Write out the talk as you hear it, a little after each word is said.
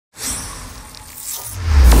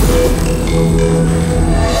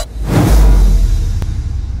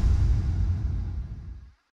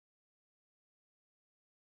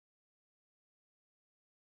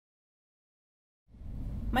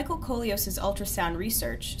Michael Kolios' ultrasound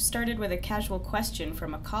research started with a casual question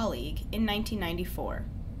from a colleague in 1994.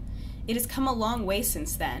 It has come a long way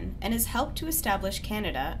since then and has helped to establish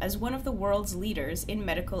Canada as one of the world's leaders in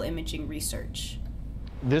medical imaging research.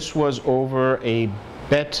 This was over a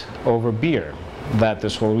bet over beer that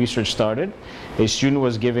this whole research started. A student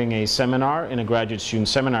was giving a seminar in a graduate student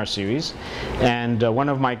seminar series, and one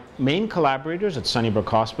of my main collaborators at Sunnybrook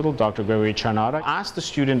Hospital, Dr. Gregory Charnada, asked the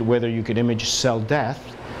student whether you could image cell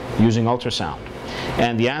death using ultrasound.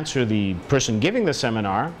 And the answer the person giving the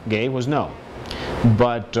seminar gave was no.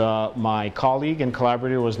 But my colleague and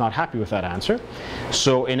collaborator was not happy with that answer.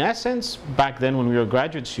 So in essence, back then when we were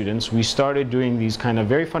graduate students, we started doing these kind of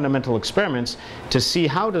very fundamental experiments to see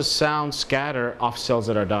how does sound scatter off cells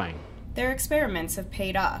that are dying. Their experiments have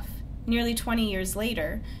paid off. Nearly 20 years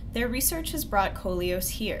later, their research has brought Kolios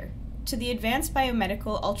here, to the Advanced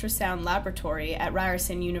Biomedical Ultrasound Laboratory at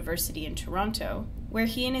Ryerson University in Toronto, where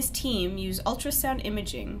he and his team use ultrasound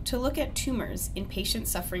imaging to look at tumors in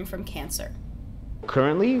patients suffering from cancer.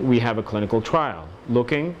 Currently, we have a clinical trial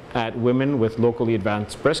looking at women with locally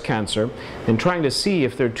advanced breast cancer and trying to see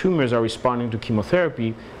if their tumors are responding to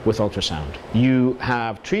chemotherapy with ultrasound. You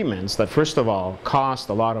have treatments that, first of all, cost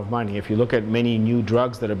a lot of money. If you look at many new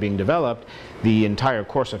drugs that are being developed, the entire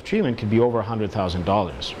course of treatment could be over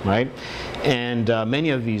 $100,000, right? And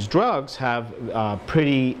many of these drugs have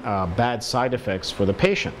pretty bad side effects for the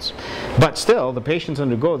patients. But still, the patients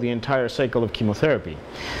undergo the entire cycle of chemotherapy.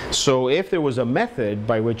 So if there was a method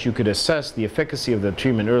by which you could assess the efficacy of the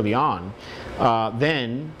treatment early on,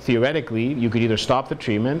 then theoretically you could either stop the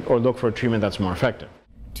treatment or look for a treatment that's more effective.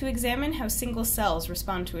 To examine how single cells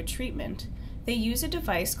respond to a treatment, they use a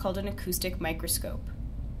device called an acoustic microscope.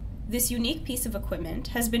 This unique piece of equipment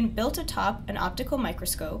has been built atop an optical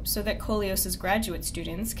microscope so that Kolios' graduate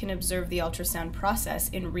students can observe the ultrasound process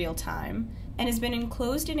in real time, and has been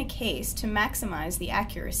enclosed in a case to maximize the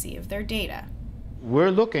accuracy of their data.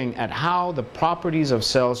 We're looking at how the properties of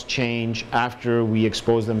cells change after we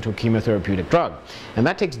expose them to a chemotherapeutic drug. And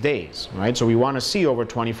that takes days, right? So we want to see over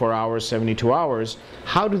 24 hours, 72 hours,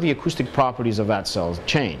 how do the acoustic properties of that cell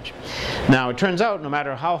change? Now, it turns out no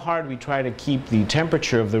matter how hard we try to keep the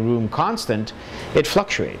temperature of the room constant, it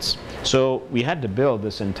fluctuates. So we had to build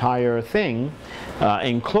this entire thing,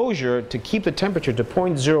 enclosure, to keep the temperature to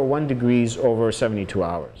 0.01 degrees over 72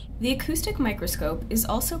 hours. The acoustic microscope is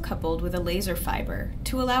also coupled with a laser fiber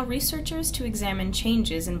to allow researchers to examine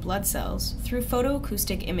changes in blood cells through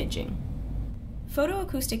photoacoustic imaging.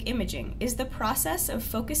 Photoacoustic imaging is the process of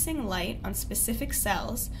focusing light on specific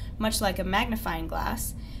cells, much like a magnifying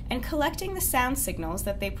glass, and collecting the sound signals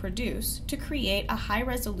that they produce to create a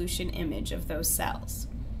high-resolution image of those cells.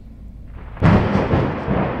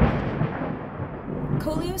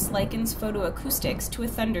 Kolios likens photoacoustics to a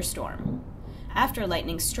thunderstorm. After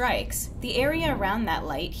lightning strikes, the area around that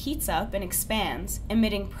light heats up and expands,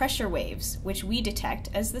 emitting pressure waves, which we detect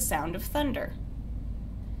as the sound of thunder.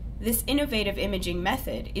 This innovative imaging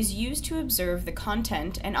method is used to observe the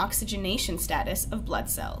content and oxygenation status of blood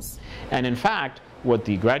cells. And in fact, what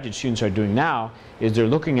the graduate students are doing now is they're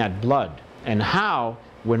looking at blood and how,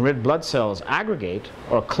 when red blood cells aggregate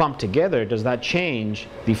or clump together, does that change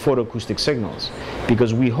the photoacoustic signals?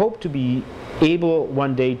 Because we hope to be able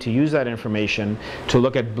one day to use that information to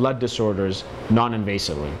look at blood disorders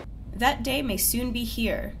non-invasively. That day may soon be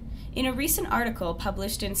here. In a recent article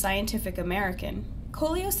published in Scientific American,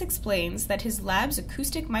 Kolios explains that his lab's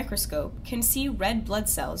acoustic microscope can see red blood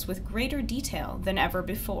cells with greater detail than ever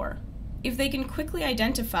before. If they can quickly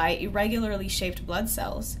identify irregularly shaped blood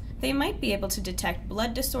cells, they might be able to detect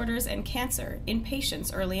blood disorders and cancer in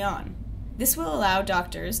patients early on. This will allow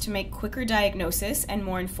doctors to make quicker diagnosis and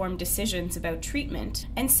more informed decisions about treatment,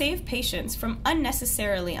 and save patients from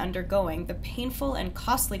unnecessarily undergoing the painful and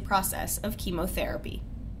costly process of chemotherapy.